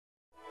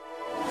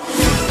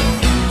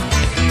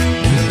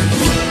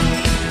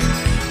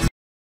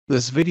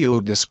This video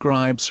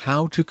describes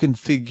how to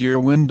configure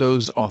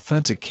Windows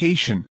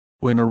Authentication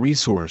when a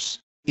resource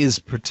is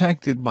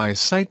protected by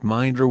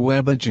SiteMinder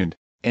Web Agent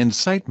and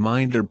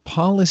SiteMinder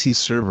Policy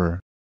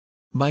Server.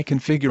 By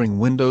configuring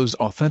Windows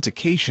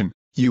Authentication,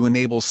 you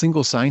enable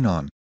single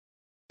sign-on.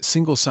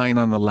 Single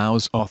sign-on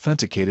allows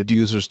authenticated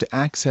users to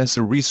access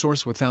a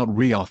resource without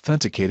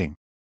re-authenticating.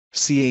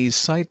 CA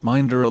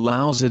SiteMinder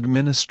allows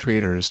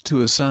administrators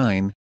to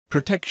assign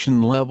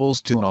protection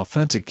levels to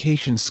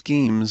authentication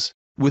schemes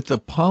with the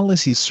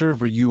Policy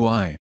Server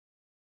UI.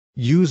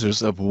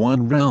 Users of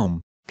one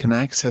realm can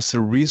access a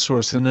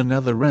resource in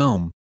another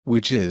realm,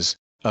 which is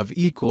of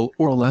equal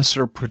or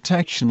lesser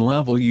protection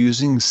level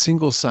using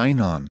single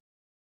sign-on.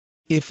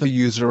 If a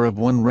user of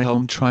one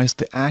realm tries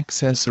to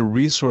access a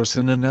resource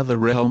in another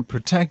realm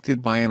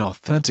protected by an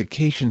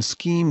authentication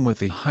scheme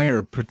with a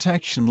higher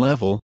protection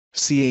level,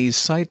 CA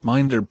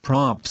SiteMinder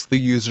prompts the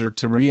user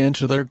to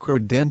re-enter their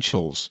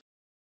credentials.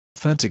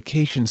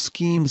 Authentication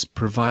schemes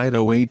provide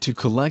a way to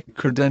collect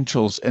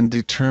credentials and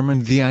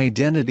determine the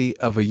identity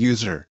of a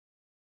user.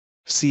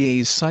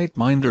 CA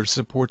SiteMinder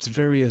supports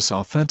various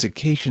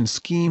authentication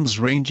schemes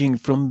ranging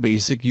from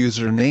basic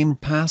username,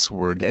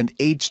 password and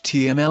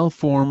HTML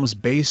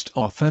forms-based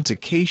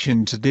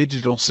authentication to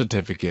digital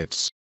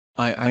certificates.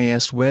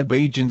 IIS Web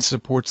Agent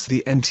supports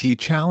the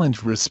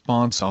anti-challenge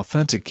response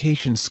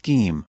authentication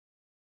scheme.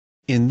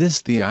 In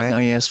this, the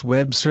IIS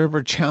web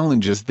server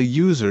challenges the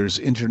user's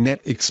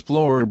Internet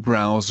Explorer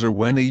browser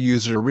when a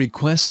user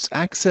requests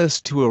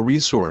access to a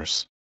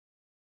resource.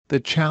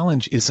 The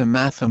challenge is a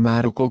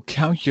mathematical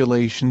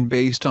calculation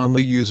based on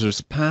the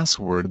user's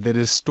password that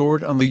is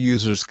stored on the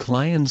user's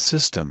client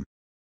system.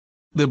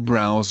 The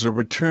browser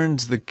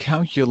returns the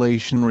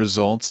calculation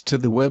results to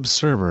the web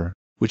server,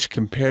 which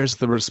compares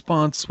the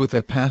response with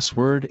the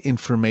password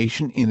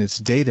information in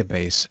its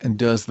database and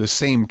does the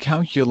same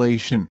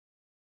calculation.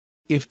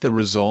 If the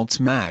results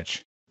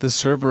match, the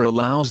server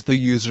allows the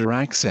user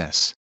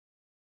access.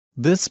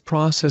 This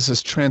process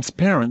is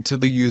transparent to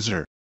the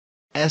user.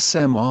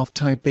 Auth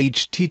type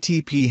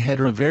HTTP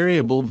header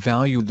variable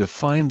value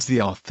defines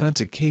the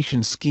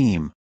authentication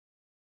scheme.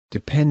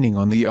 Depending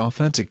on the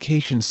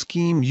authentication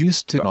scheme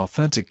used to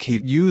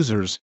authenticate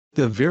users,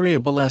 the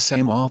variable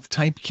auth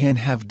type can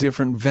have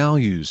different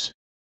values.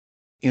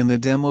 In the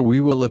demo,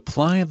 we will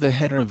apply the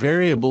header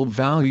variable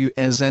value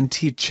as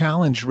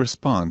anti-challenge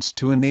response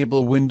to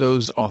enable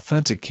Windows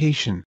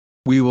Authentication.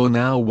 We will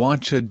now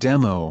watch a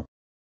demo.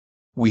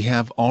 We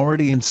have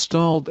already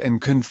installed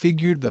and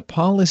configured the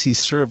Policy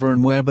Server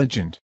and Web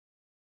Agent.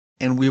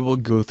 And we will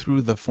go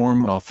through the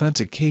form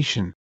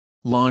authentication,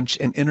 launch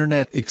an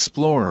Internet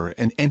Explorer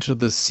and enter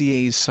the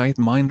CA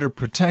SiteMinder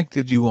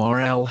protected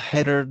URL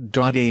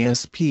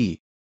header.asp.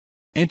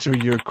 Enter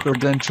your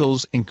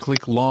credentials and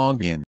click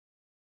Login.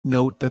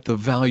 Note that the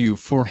value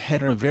for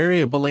header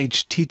variable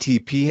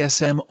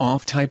HTTPS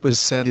auth type is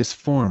set as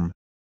form.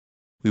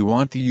 We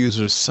want the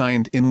user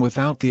signed in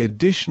without the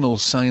additional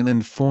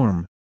sign-in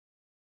form.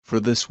 For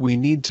this, we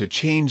need to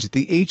change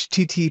the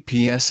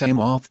HTTPS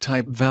auth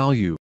type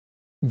value.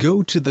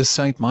 Go to the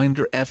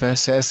SiteMinder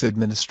FSS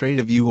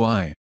Administrative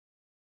UI.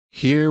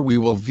 Here we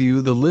will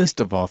view the list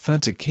of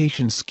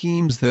authentication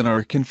schemes that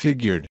are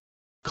configured.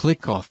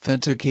 Click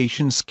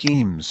Authentication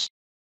Schemes.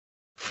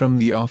 From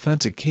the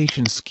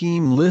authentication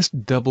scheme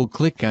list,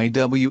 double-click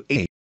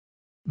IWA.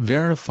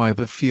 Verify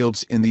the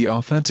fields in the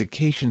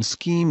authentication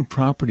scheme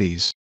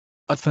properties.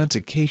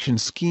 Authentication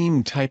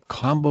scheme type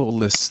combo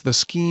lists the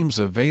schemes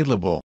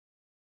available.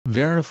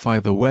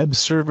 Verify the web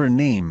server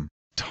name,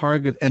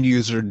 target and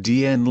user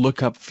DN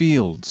lookup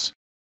fields.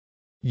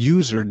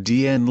 User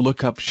DN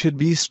lookup should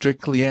be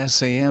strictly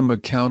SAM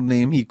account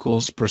name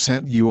equals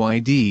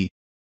 %UID.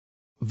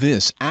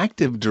 This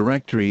Active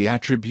Directory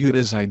attribute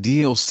is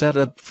ideal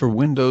setup for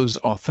Windows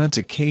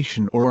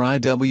Authentication or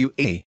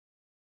IWA.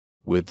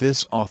 With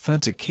this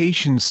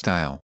authentication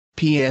style,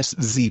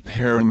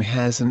 PSZParam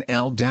has an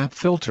LDAP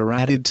filter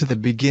added to the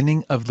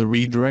beginning of the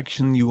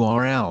redirection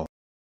URL.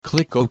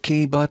 Click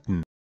OK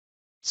button.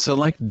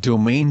 Select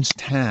Domains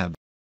tab.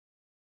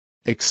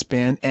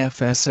 Expand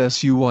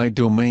FSS UI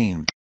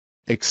domain.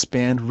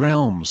 Expand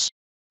Realms.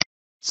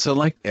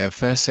 Select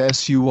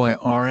FSS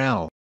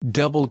URL.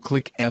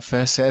 Double-click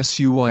FSS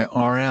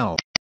URL.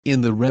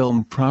 In the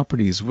Realm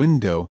Properties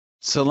window,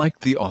 select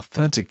the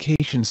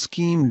Authentication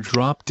Scheme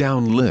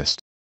drop-down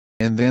list,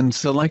 and then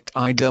select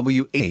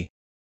IWA.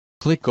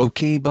 Click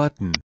OK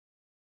button.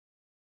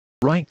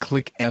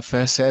 Right-click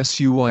FSS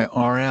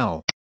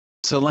URL.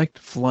 Select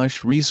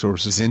Flush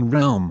Resources in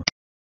Realm.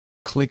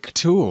 Click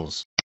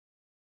Tools.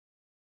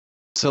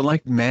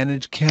 Select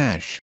Manage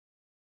Cache.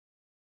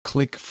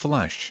 Click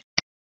Flush.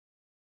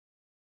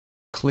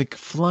 Click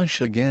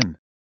Flush again.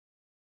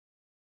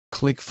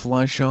 Click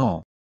Flush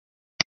All.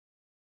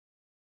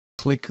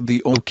 Click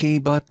the OK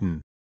button.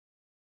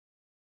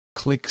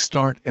 Click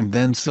Start and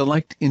then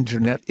select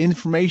Internet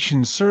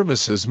Information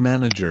Services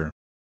Manager.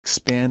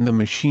 Expand the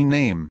machine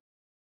name.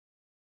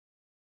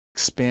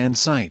 Expand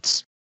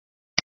Sites.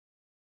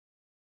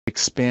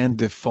 Expand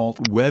Default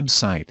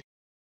Website.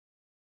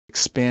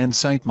 Expand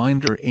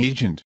SiteMinder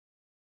Agent.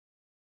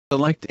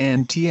 Select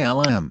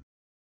NTLM.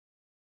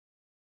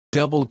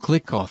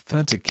 Double-click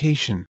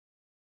Authentication.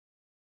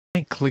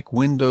 Right-click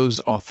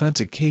Windows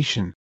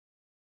Authentication.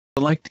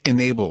 Select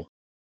Enable.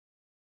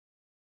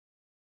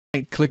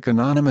 Right-click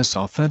Anonymous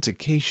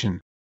Authentication.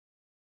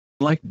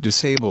 Select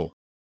Disable.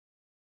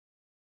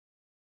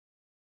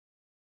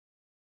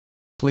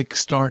 Click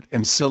Start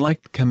and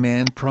select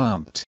Command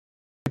Prompt.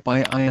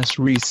 Type IS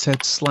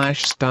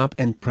reset/stop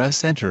and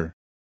press Enter.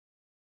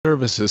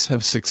 Services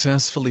have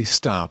successfully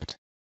stopped.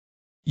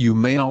 You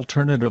may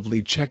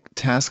alternatively check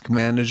Task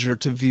Manager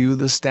to view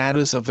the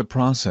status of the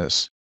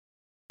process.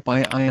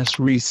 Type IS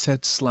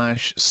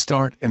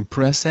reset/start and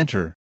press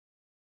Enter.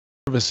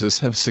 Services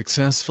have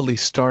successfully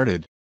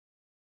started.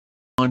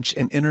 Launch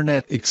an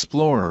Internet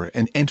Explorer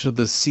and enter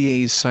the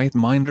CA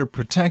SiteMinder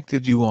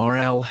protected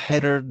URL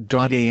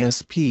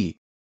header.asp.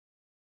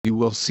 You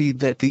will see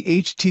that the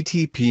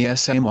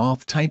HTTPS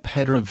auth type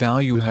header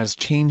value has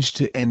changed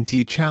to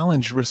NT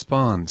challenge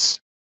response.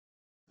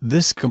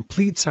 This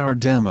completes our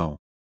demo.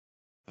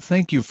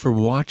 Thank you for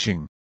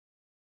watching.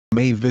 You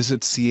may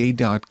visit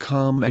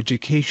ca.com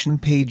education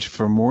page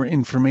for more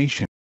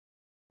information.